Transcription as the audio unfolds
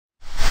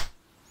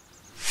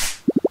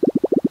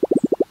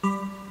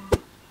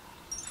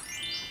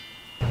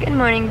Good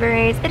morning,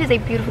 birds. It is a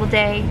beautiful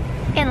day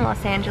in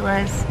Los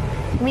Angeles.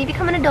 When you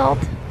become an adult,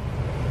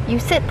 you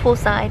sit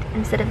poolside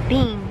instead of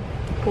being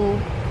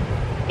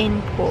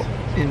in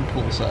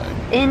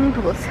poolside.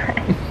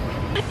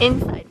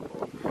 Inside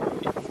pool.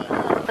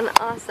 An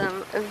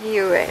awesome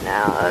view right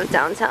now of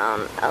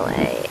downtown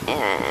LA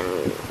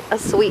and a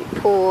sweet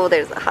pool.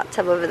 There's a hot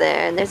tub over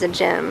there and there's a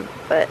gym,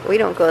 but we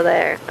don't go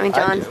there. I mean,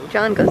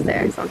 John goes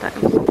there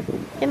sometimes.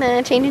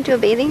 Gonna change into a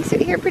bathing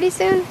suit here pretty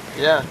soon.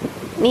 Yeah.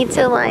 Need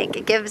to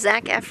like give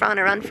Zac Efron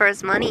a run for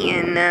his money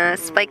and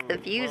spike the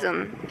views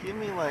on. Give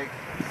me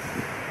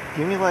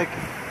like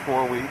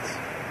 4 weeks,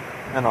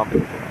 and I'll be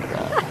doing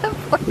that.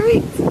 4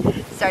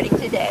 weeks, starting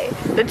today.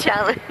 The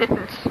challenge.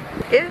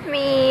 Give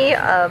me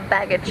a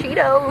bag of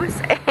Cheetos.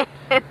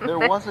 There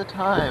was a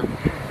time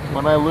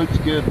when I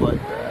looked good like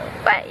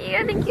that. But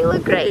I think you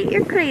look great.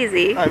 You're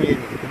crazy. I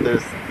mean,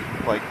 there's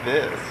like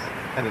this,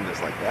 and then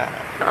there's like that.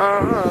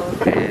 Oh,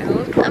 okay.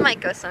 I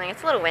might go swimming.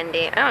 It's a little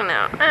windy. I don't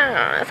know.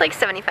 It's like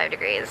 75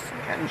 degrees.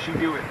 Can she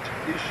do it?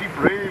 Is she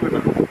brave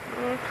enough?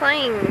 I'm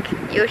playing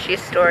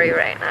Yoshi's Story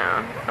right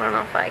now. I don't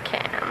know if I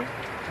can.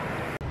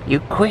 You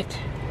quit.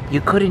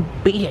 You couldn't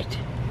beat it.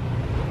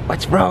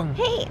 What's wrong?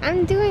 Hey,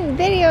 I'm doing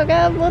video.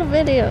 Got a little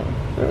video.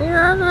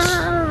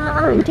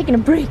 I'm taking a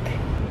break.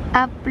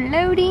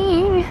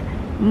 Uploading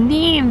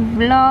the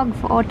vlog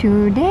for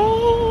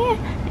today.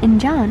 And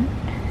John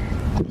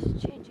is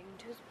changing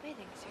into his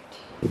bathing suit.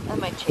 That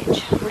might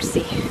change. We'll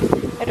see.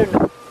 I don't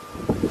know.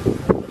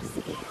 We'll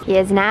see. He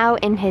is now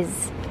in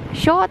his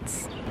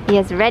shorts. He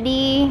is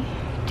ready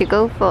to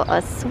go for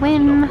a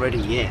swim. Not ready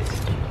yet.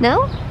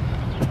 No?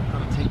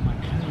 I'll take my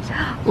clothes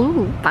off.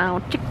 Ooh, bow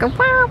chicka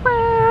wow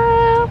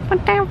wow,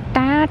 bow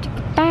da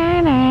chicka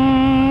da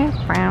da,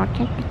 bow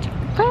chicka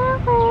chicka wow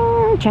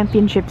wow.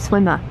 Championship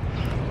swimmer.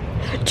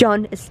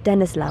 John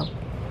Stanislaw.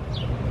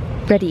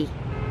 Ready.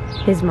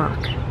 His mark.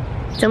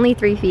 It's only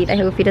 3 feet. I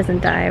hope he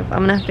doesn't dive. I'm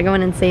gonna have to go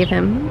in and save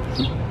him.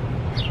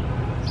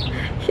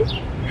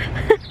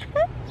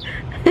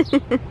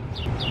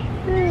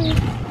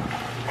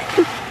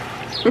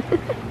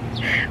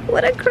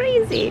 What a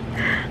crazy.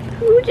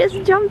 Who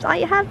just jumped? I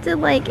have to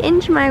like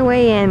inch my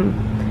way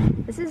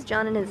in. This is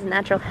John in his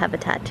natural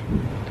habitat.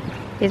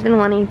 He's been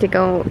wanting to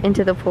go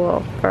into the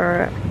pool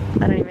for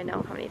I don't even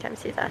know how many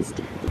times he's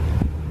asked.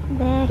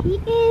 There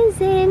he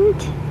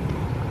isn't.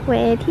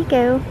 Where'd he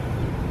go?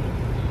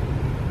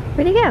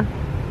 Where'd he go?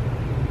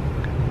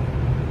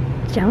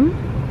 John?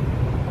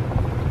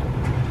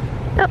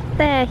 Oh,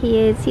 there he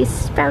is. He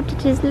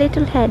sprouted his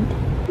little head.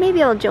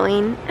 Maybe I'll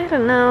join. I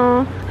don't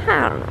know.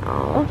 I don't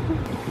know.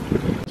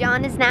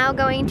 John is now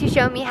going to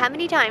show me how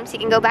many times he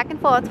can go back and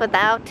forth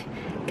without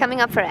coming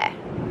up for air.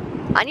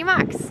 On your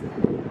marks.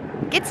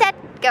 Get set,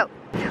 go.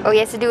 Oh, he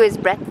has to do his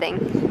breath thing.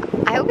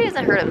 I hope he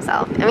doesn't hurt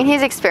himself. I mean,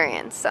 he's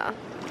experienced, so.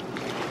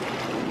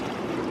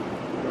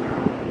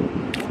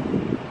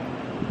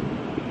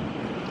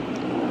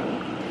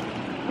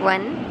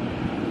 One.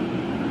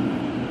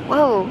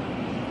 Whoa.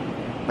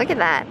 Look at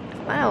that.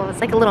 Wow, it's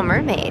like a little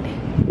mermaid.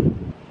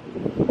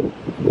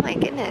 Oh my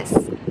goodness.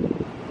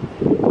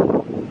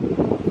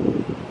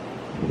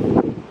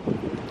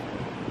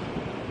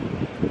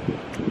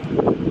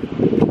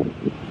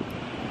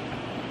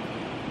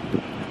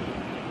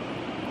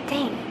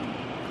 Dang.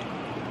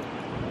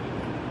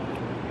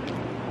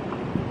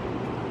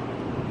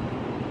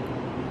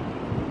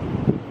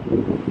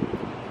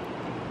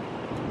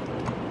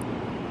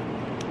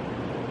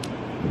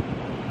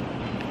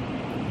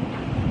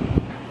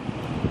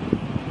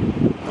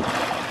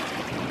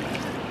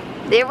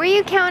 There, were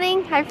you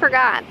counting? I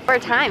forgot. 4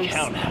 times.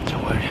 Count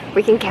afterward.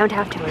 We can count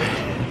afterward.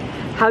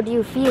 How do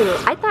you feel?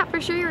 I thought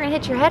for sure you were gonna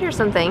hit your head or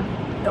something.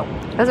 Nope.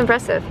 That was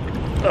impressive.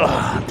 Oh,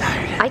 I'm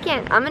tired. I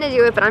can't. I'm gonna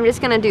do it, but I'm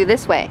just gonna do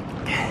this way.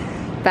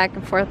 Back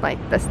and forth like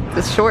this.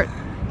 The short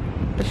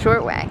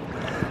way.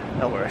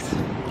 No worries.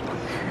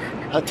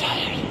 I'm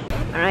tired.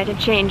 Alright, I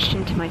changed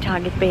into my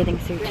Target bathing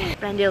suit.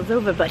 Brand deal's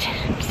over, but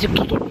I'm still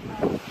kicking.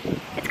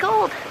 It's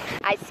cold.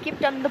 I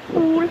skipped on the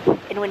pool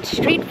and went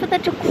straight for the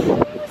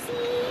jacuzzi.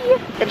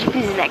 The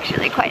jacuzzi is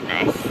actually quite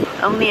nice.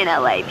 Only in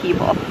LA,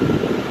 people.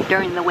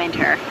 During the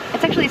winter.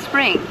 It's actually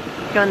spring.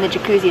 Go in the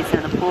jacuzzi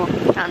instead of the pool.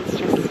 John's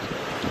just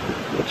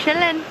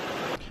chilling.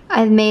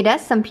 I've made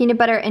us some peanut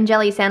butter and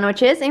jelly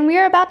sandwiches, and we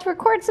are about to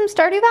record some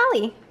Stardew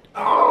Valley.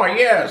 Oh,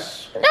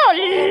 yes. No,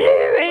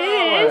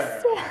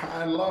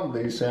 I love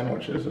these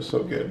sandwiches. They're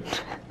so good.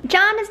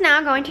 John is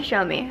now going to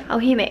show me how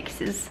he makes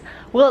his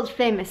world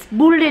famous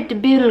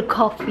Bullet Bill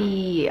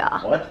coffee.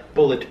 What?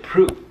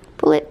 Bulletproof.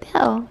 Bullet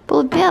Bill.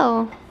 Bullet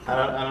Bill.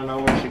 I don't know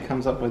where she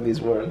comes up with these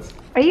words.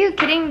 Are you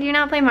kidding? Do you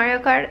not play Mario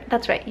Kart?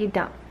 That's right, you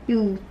don't.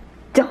 You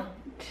don't.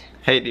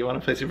 Hey, do you want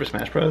to play Super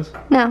Smash Bros?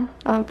 No,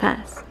 I'll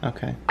pass.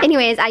 Okay.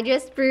 Anyways, I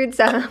just brewed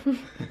some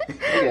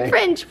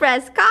French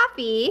press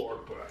coffee.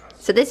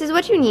 So this is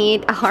what you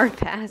need, a hard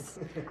pass,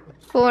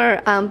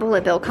 for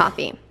Bullet Bill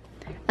coffee.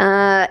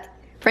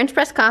 French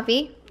press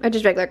coffee, or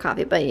just regular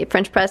coffee, but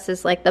French press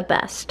is like the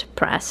best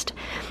pressed.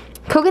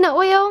 Coconut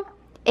oil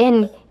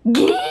and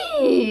ghee.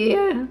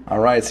 All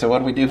right, so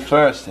what we do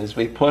first is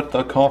we put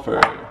the coffee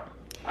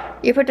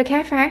You put the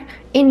coffee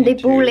in the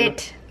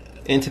bullet.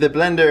 into the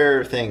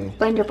blender thing.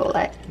 Blender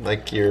bullet.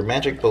 Like your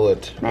magic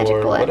bullet Magic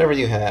or bullet. whatever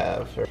you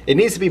have. It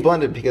needs to be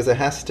blended because it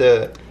has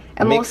to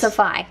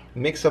Emulsify.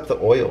 mix up the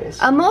oils.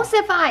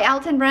 Emulsify,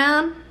 Alton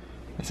Brown.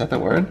 Is that the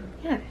word?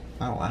 Yeah.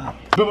 Oh wow.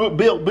 Bill.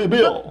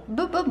 Bill.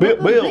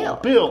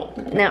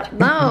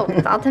 No,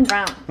 it's Alton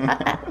Brown.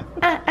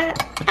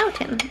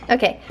 Alton.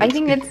 Okay, I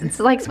think it's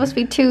like supposed to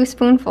be 2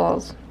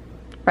 spoonfuls,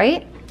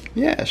 right?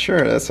 Yeah,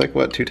 sure. That's like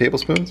what, 2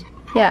 tablespoons?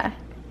 Yeah.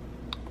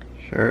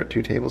 Sure,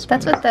 2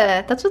 tablespoons.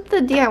 That's what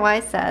the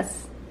DIY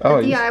says.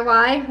 Oh, the you-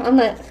 DIY on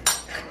the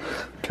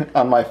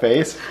on my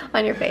face.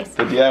 on your face.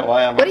 The DIY on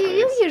my What do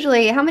you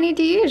usually? How many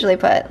do you usually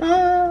put?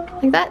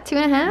 Like that,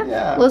 2.5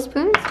 Yeah. little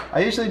spoons. I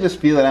usually just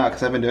feel it out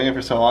because I've been doing it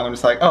for so long. I'm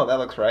just like, oh, that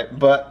looks right.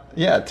 But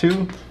yeah,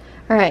 2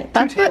 All right,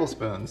 that's what.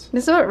 tablespoons.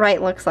 This is what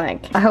right looks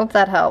like. I hope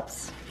that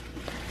helps.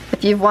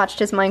 If you've watched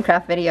his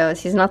Minecraft videos,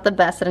 he's not the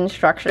best at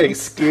instructions.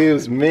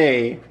 Excuse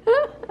me.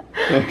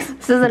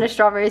 This isn't a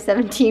Strawberry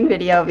 17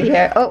 video over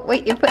here. Oh,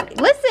 wait, you put.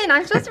 Listen,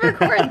 I'm supposed to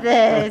record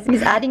this.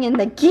 He's adding in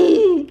the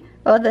ghee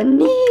or the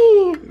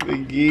knee. The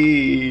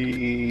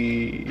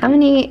ghee. How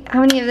many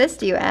of this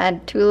do you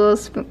add? 2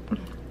 little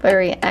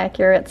very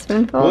accurate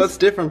spoonfuls? Well, it's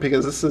different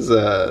because this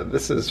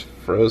is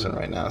frozen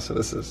right now. So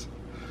this is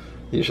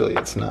usually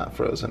it's not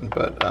frozen,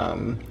 but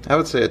I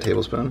would say a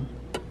tablespoon.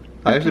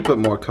 I actually put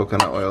more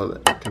coconut oil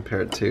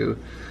compared to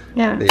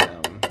yeah. the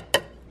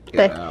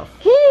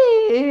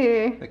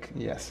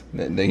yes.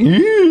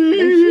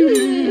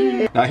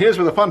 Now here's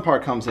where the fun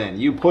part comes in.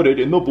 You put it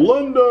in the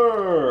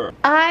blender.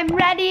 I'm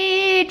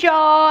ready,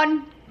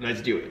 John.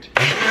 Let's do it.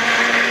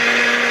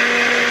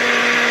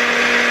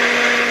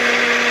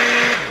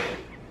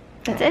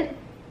 That's it.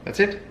 That's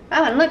it.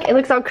 Oh, and look, it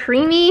looks all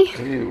creamy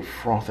Ew,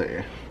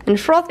 frothy. and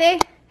frothy.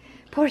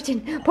 Pour it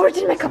in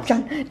my cup,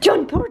 John.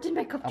 John, pour it in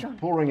my cup, John.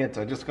 Pouring it.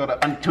 I just gotta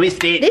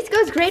untwist it. This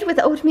goes great with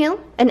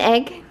oatmeal, an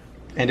egg,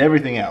 And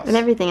everything else. and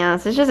everything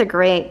else. It's just a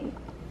great,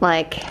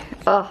 like,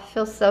 oh,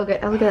 feels so good.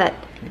 Oh, look at that.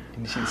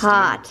 Can you see the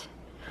Hot.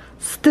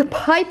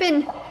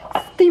 Piping,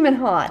 steaming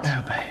hot. steam?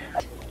 Oh,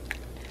 babe.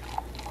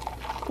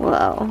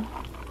 Whoa.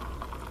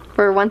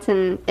 For once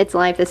in its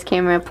life, this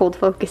camera pulled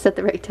focus at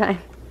the right time.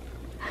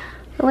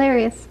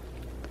 Hilarious.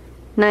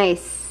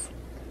 Nice.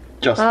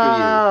 Just for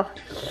Oh.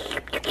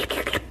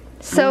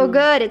 So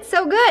good. It's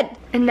so good.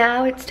 And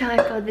now it's time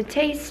for the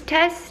taste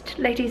test,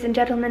 ladies and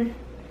gentlemen.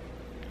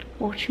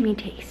 Watch me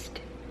taste.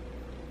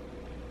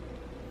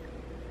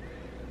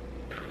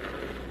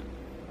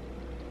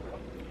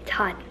 It's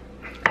hot.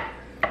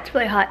 It's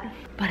really hot,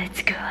 but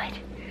it's good.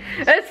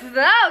 It's so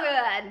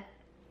good.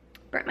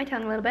 Burnt my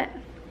tongue a little bit.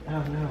 you.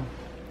 Oh no.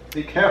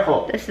 Be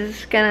careful. This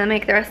is gonna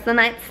make the rest of the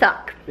night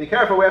suck. Be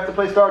careful. We have to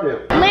play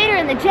Stardew. Later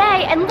in the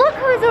day, and look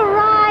who's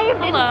arrived.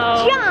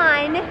 Hello. It's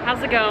John.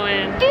 How's it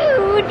going?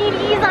 Dude,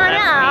 he's on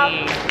up.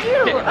 me.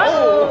 Dude.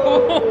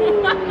 Oh.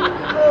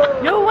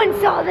 No one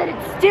saw that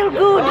it's still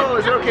good. Oh,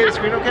 is it okay? The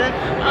screen okay?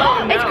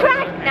 Oh, no. It's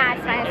cracked. Nah,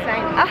 it's fine, it's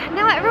fine.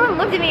 Now everyone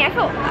looked at me. I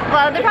felt,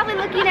 well, they're probably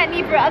looking at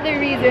me for other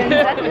reasons.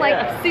 I'm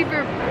like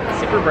super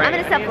Super bright. I'm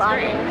gonna stop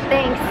vlogging.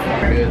 Thanks.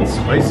 It's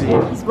spicy.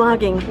 He's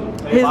vlogging.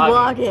 He's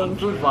vlogging.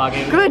 Food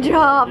vlogging. Good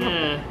job.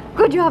 Yeah.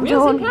 Good job, We have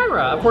the same John.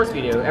 camera. Of course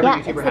we do. Every Yeah,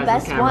 it's YouTuber the has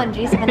best this camera. one.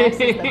 G7X is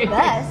the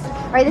best.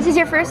 All right, this is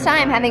your first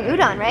time having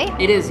udon, right?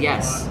 It is,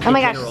 yes. Oh my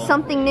in gosh, general.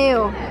 something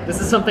new.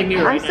 This is something new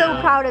I'm right so now.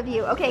 proud of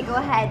you. Okay, go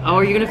ahead. Oh,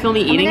 are you gonna film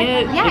me eating gonna-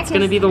 it? yeah, it's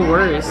gonna 'cause be the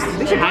worst.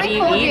 We should How do you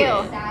blindfold eat you.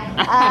 it?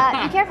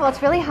 Be careful,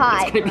 it's really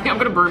hot. It's gonna be, I'm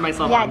gonna burn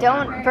myself. Yeah, on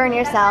don't camera. burn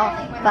yourself,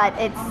 but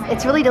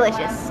it's really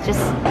delicious. Just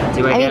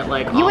Do I mean, get,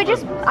 like, you all would the-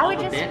 just I all would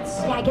the just bits?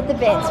 yeah, get the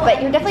bits,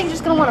 but you're definitely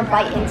just gonna want to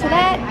bite into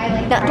that.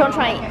 No, don't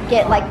try and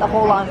get like the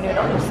whole long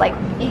noodle. Just like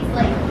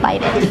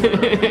bite it.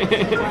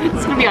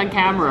 It's gonna be on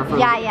camera for,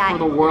 Yeah. for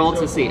the world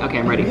to see. Okay,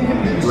 I'm ready.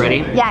 You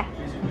ready? Yeah.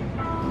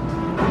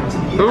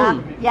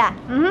 Boom. Yeah.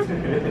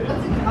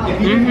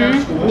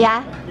 Mm-hmm.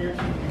 Yeah.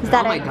 Is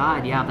that Oh my it?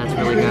 god, yeah, that's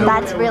really good.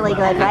 That's really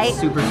good, right? That's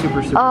super,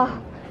 super, super.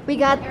 Oh, we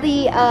got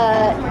the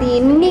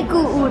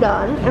Niku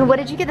udon. And what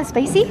did you get? The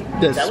spicy?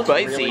 The That looks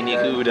spicy really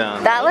Niku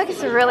udon. That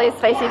looks really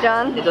spicy,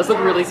 John. It does look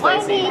really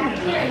spicy.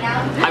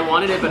 I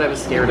wanted it, but I was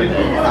scared of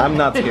it. I'm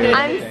not scared.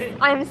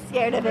 I'm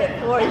scared of it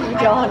for you,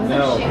 John.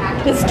 No.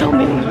 Just tell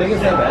me. You think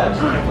it's that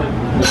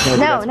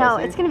bad? No,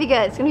 it's gonna be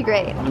good. It's gonna be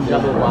great.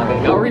 Double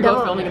vlogging. Oh, are we both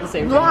Double- filming at the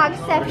same time?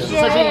 Vlogception. This is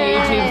such a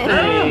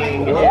YouTube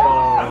thing.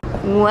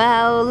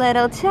 Wow,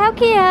 little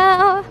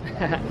Tokyo.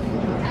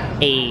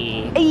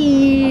 Hey.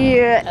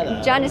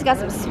 Hey. John just got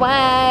some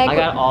swag. I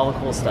got all the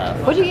cool stuff.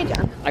 What'd you get,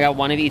 John? I got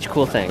one of each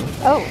cool thing.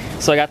 Oh,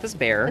 So I got this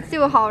bear. let's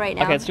do a haul right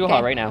now. Okay, let's do a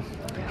haul right now.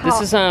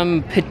 This Haul.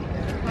 is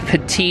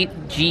petite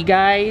G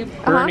guy,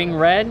 burning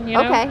red. You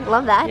know? Okay,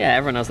 love that. Yeah,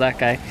 everyone knows that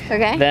guy.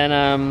 Okay.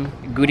 Then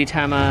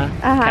Gudetama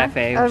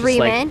Cafe, A which is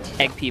like remint.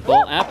 egg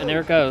people. And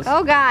there it goes.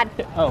 Oh God.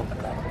 Oh,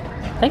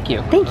 thank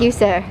you. Thank you,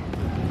 sir.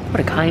 What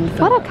a kind What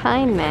fellow. a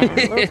kind man.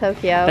 Little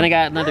Tokyo. Then I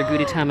got another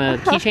Gudetama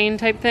keychain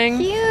type thing.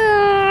 Cute.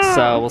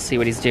 So we'll see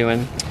what he's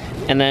doing.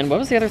 And then what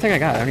was the other thing I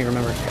got? I don't even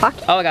remember.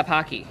 Pocky. Oh, I got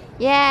Pocky.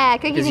 Yeah,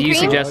 cookies Because and you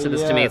cream. suggested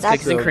this to me. It's That's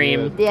cookies and so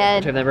cream, good. Yeah.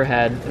 which I've never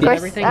had. Of course,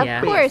 Everything, of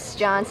yeah. course,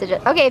 John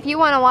suggested. Okay, if you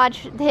want to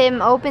watch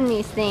him open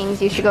these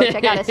things, you should go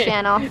check out his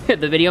channel.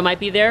 The video might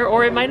be there,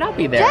 or it might not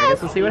be there. I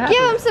guess we'll see what happens.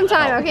 Give him some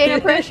time, okay?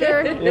 No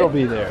pressure. It'll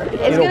be there.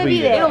 It's gonna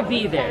be there. It'll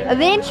be there.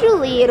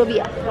 Eventually, it'll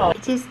be up.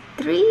 It is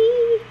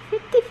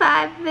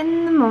 3:55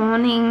 in the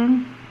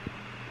morning.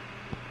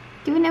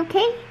 Doing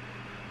okay?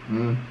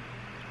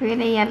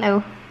 Really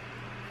yellow.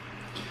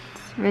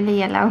 It's really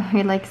yellow.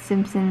 You're like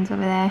Simpsons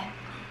over there.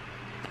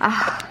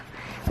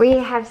 We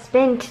have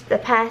spent the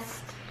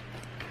past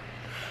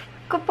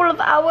couple of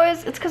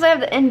hours. It's because I have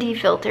the ND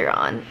filter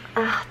on.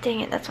 Dang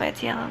it, that's why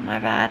it's yellow. My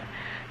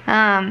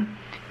bad.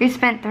 We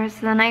spent the rest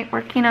of the night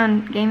working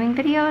on gaming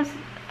videos.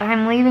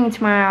 I'm leaving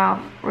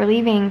tomorrow. We're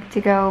leaving to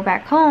go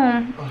back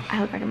home.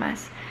 I look like a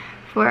mess.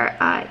 For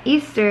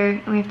Easter,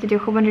 and we have to do a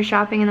whole bunch of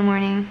shopping in the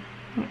morning.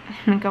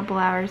 In a couple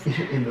hours.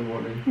 In the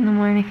morning. In the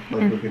morning.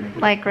 Like we're gonna get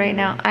Like right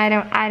now. I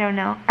don't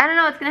know. I don't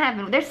know what's gonna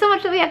happen. There's so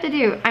much that we have to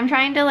do. I'm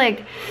trying to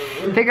like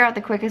figure out the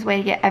quickest way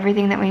to get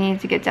everything that we need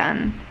to get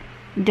done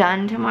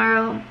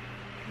tomorrow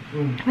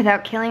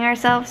without killing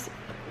ourselves.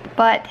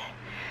 But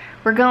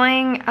we're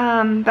going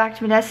back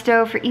to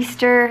Modesto for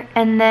Easter,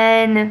 and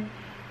then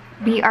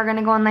we are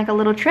gonna go on like a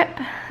little trip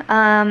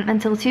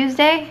until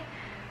Tuesday.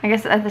 I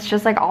guess that's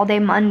just like all day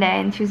Monday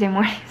and Tuesday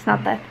morning. It's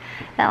not that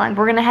long.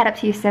 We're gonna head up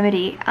to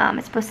Yosemite.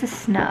 It's supposed to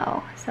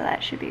snow, so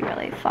that should be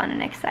really fun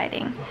and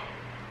exciting.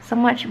 So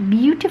much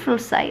beautiful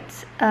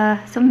sights.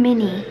 So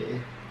many.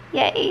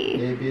 Yay.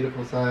 Yay,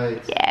 beautiful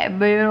sights. Yeah,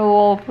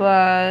 beautiful,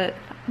 but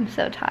I'm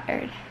so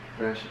tired.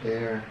 Fresh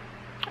air.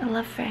 I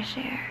love fresh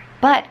air.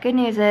 But good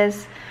news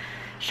is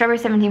Strawberry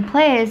 17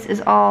 Plays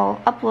is all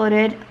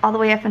uploaded all the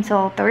way up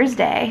until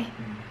Thursday.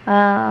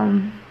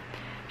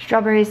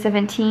 Strawberry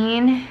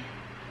 17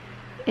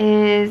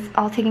 is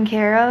all taken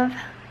care of.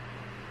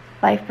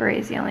 Lifeburry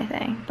is the only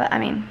thing, but I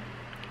mean,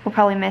 we'll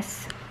probably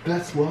miss.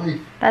 That's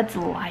life. That's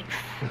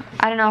life.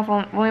 I don't know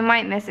if we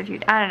might miss a few.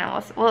 I don't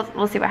know.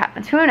 We'll see what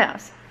happens. Who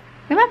knows?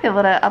 We might be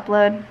able to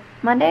upload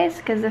Mondays,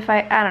 because if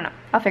I don't know,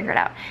 I'll figure it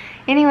out.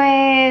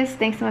 Anyways,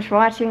 thanks so much for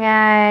watching,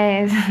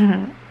 guys.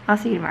 I'll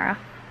see you tomorrow.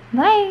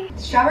 Bye.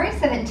 Strawberry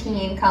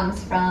 17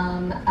 comes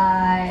from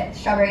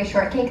Strawberry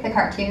Shortcake, the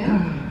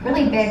cartoon.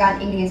 Really big on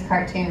 80s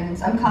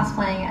cartoons. I'm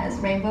cosplaying as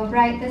Rainbow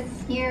Bright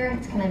this year.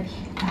 It's gonna be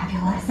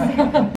fabulous.